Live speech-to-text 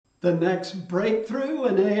The next breakthrough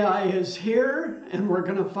in AI is here, and we're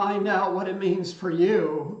going to find out what it means for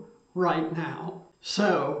you right now.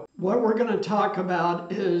 So, what we're going to talk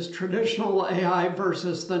about is traditional AI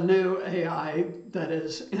versus the new AI that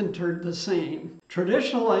has entered the scene.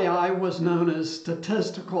 Traditional AI was known as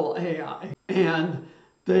statistical AI, and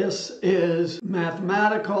this is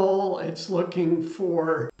mathematical. It's looking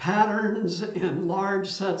for patterns in large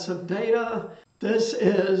sets of data. This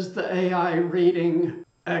is the AI reading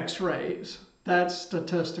X-rays. That's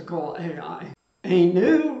statistical AI. A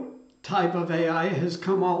new type of AI has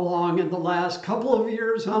come along in the last couple of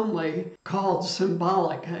years only called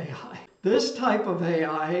symbolic AI. This type of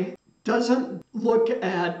AI doesn't look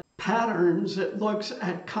at patterns, it looks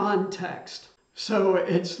at context. So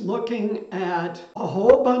it's looking at a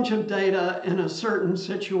whole bunch of data in a certain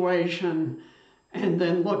situation and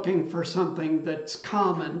then looking for something that's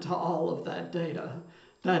common to all of that data.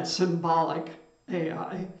 That's symbolic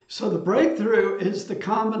AI. So the breakthrough is the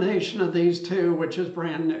combination of these two, which is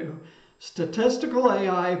brand new. Statistical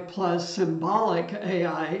AI plus symbolic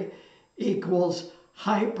AI equals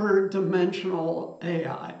hyperdimensional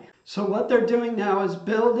AI. So what they're doing now is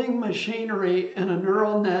building machinery in a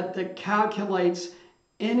neural net that calculates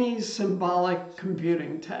any symbolic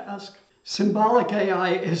computing task. Symbolic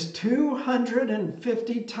AI is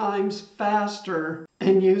 250 times faster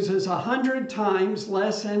and uses 100 times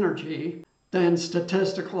less energy than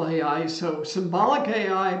statistical AI. So symbolic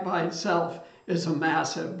AI by itself is a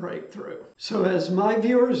massive breakthrough. So as my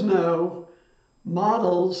viewers know,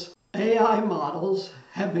 models, AI models,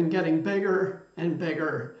 have been getting bigger and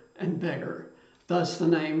bigger and bigger. Thus the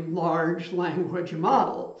name large language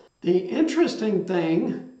model. The interesting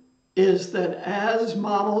thing is that as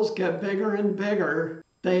models get bigger and bigger,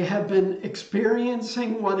 they have been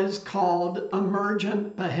experiencing what is called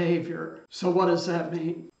emergent behavior. So what does that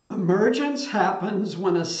mean? Emergence happens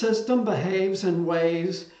when a system behaves in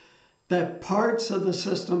ways that parts of the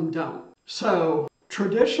system don't. So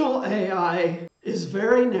traditional AI is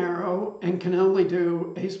very narrow and can only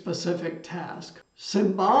do a specific task.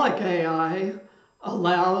 Symbolic AI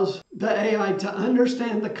allows the AI to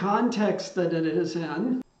understand the context that it is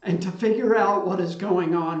in and to figure out what is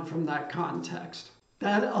going on from that context.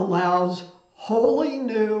 That allows wholly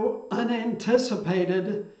new,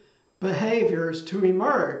 unanticipated behaviors to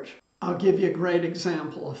emerge. I'll give you a great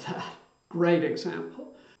example of that. Great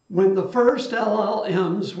example. When the first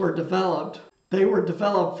LLMs were developed, they were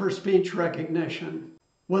developed for speech recognition.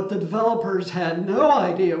 What the developers had no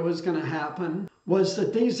idea was going to happen was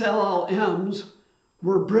that these LLMs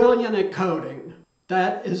were brilliant at coding.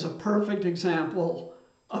 That is a perfect example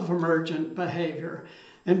of emergent behavior.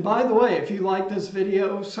 And by the way, if you like this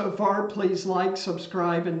video so far, please like,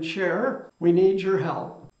 subscribe, and share. We need your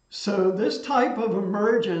help. So this type of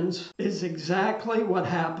emergence is exactly what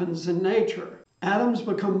happens in nature. Atoms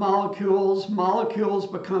become molecules, molecules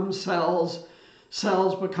become cells,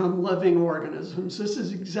 cells become living organisms. This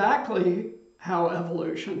is exactly how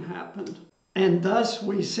evolution happened. And thus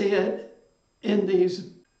we see it in these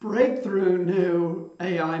breakthrough new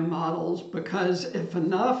AI models, because if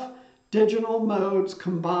enough digital modes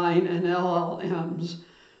combine in LLMs,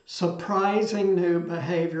 surprising new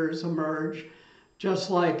behaviors emerge,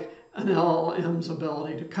 just like an LLM's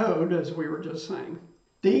ability to code, as we were just saying.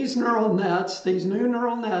 These neural nets, these new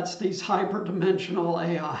neural nets, these hyperdimensional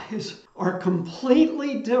AIs are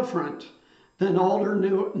completely different than older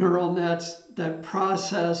neural nets that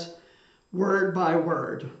process word by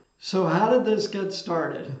word. So how did this get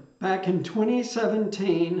started? Back in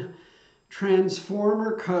 2017,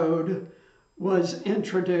 transformer code was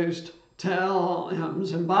introduced to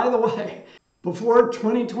LLMs. And by the way, before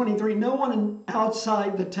 2023, no one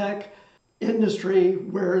outside the tech industry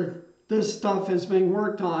where this stuff is being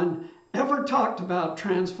worked on ever talked about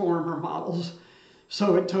transformer models.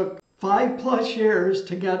 So it took 5+ years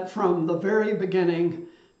to get from the very beginning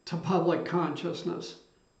to public consciousness.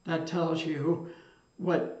 That tells you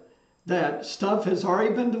that stuff has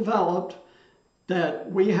already been developed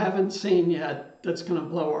that we haven't seen yet that's going to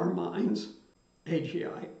blow our minds.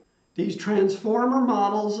 AGI. These transformer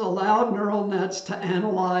models allow neural nets to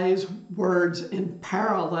analyze words in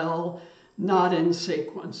parallel, not in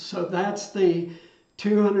sequence. So that's the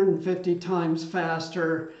 250 times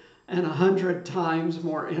faster and 100 times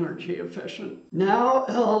more energy efficient. Now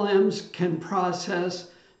LLMs can process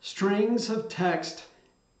strings of text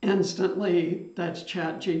instantly. That's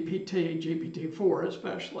ChatGPT, GPT-4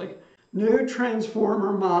 especially. New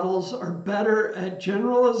transformer models are better at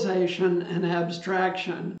generalization and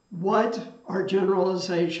abstraction. What are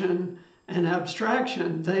generalization and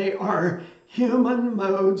abstraction? They are human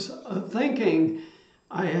modes of thinking.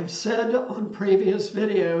 I have said on previous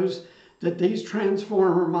videos that these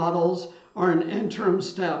transformer models are an interim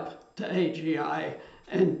step to AGI,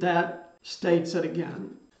 and that states it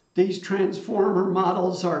again. These transformer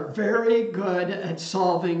models are very good at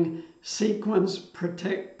solving sequence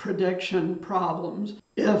prediction problems.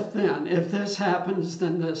 If this happens,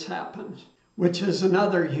 then this happens, which is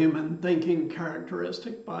another human thinking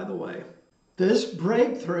characteristic, by the way. This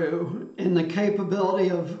breakthrough in the capability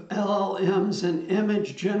of LLMs and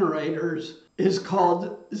image generators is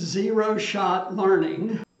called zero-shot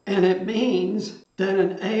learning, and it means that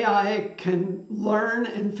an AI can learn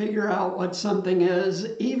and figure out what something is,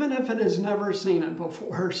 even if it has never seen it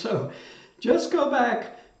before. So just go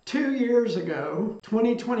back 2 years ago,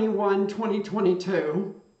 2021,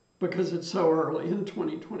 2022, because it's so early in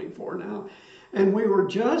 2024 now, and we were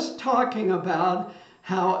just talking about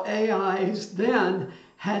how AIs then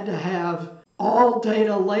had to have all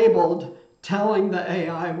data labeled telling the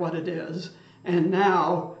AI what it is. And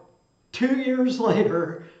now, 2 years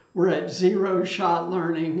later, we're at zero-shot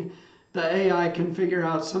learning. The AI can figure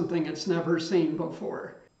out something it's never seen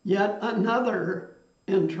before. Yet another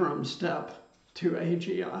interim step to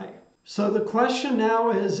AGI. So the question now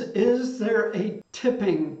is there a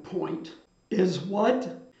tipping point? Is what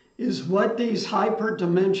these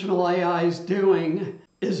hyperdimensional AIs doing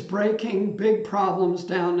is breaking big problems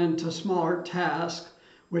down into smaller tasks,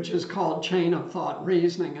 which is called chain of thought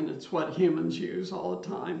reasoning, and it's what humans use all the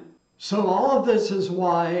time. So all of this is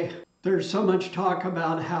why there's so much talk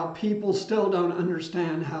about how people still don't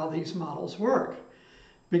understand how these models work,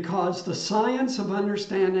 because the science of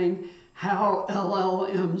understanding how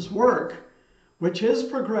LLMs work, which is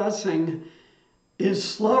progressing, is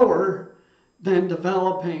slower than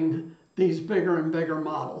developing these bigger and bigger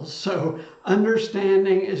models. So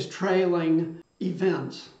understanding is trailing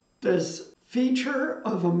events. This feature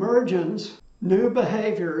of emergence, new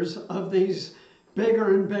behaviors of these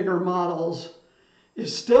bigger and bigger models,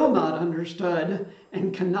 is still not understood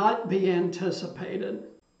and cannot be anticipated.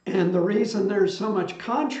 And the reason there's so much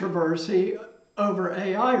controversy over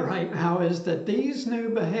AI right now is that these new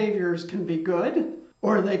behaviors can be good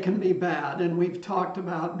or they can be bad. And we've talked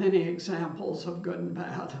about many examples of good and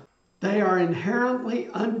bad. They are inherently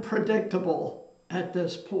unpredictable at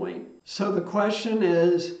this point. So the question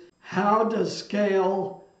is, how does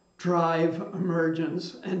scale drive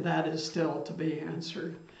emergence? And that is still to be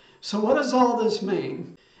answered. So what does all this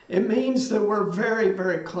mean? It means that we're very,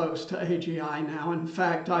 very close to AGI now. In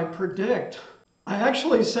fact, I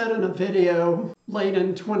actually said in a video late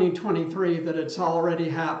in 2023 that it's already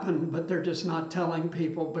happened, but they're just not telling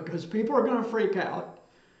people because people are going to freak out.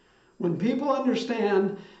 When people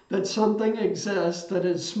understand that something exists that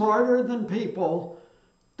is smarter than people,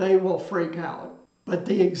 they will freak out. But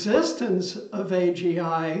the existence of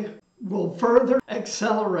AGI will further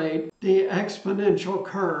accelerate the exponential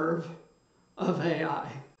curve of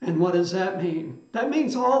AI. And what does that mean? That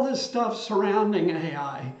means all this stuff surrounding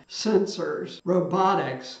AI, sensors,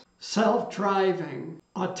 robotics, self-driving,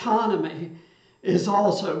 autonomy, is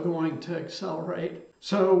also going to accelerate.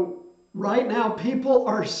 So right now, people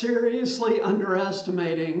are seriously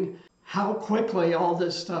underestimating how quickly all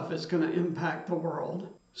this stuff is going to impact the world.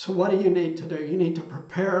 So what do you need to do? You need to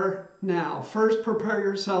prepare now. First, prepare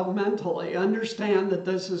yourself mentally. Understand that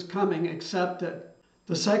this is coming. Accept it.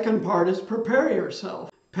 The second part is prepare yourself.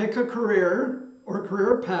 Pick a career or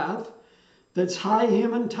career path that's high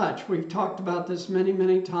human touch. We've talked about this many,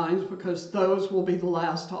 many times because those will be the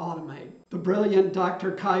last to automate. The brilliant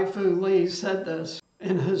Dr. Kai-Fu Lee said this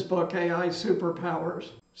in his book, AI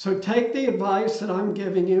Superpowers. So take the advice that I'm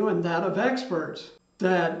giving you and that of experts,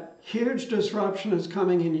 that huge disruption is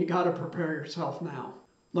coming and you got to prepare yourself now.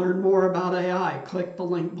 Learn more about AI. Click the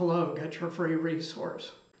link below. Get your free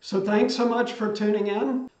resource. So thanks so much for tuning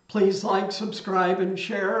in. Please like, subscribe, and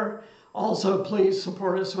share. Also, please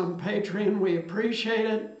support us on Patreon. We appreciate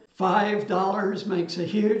it. $5 makes a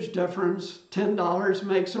huge difference. $10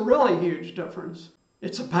 makes a really huge difference.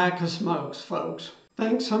 It's a pack of smokes, folks.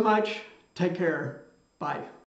 Thanks so much. Take care. Bye.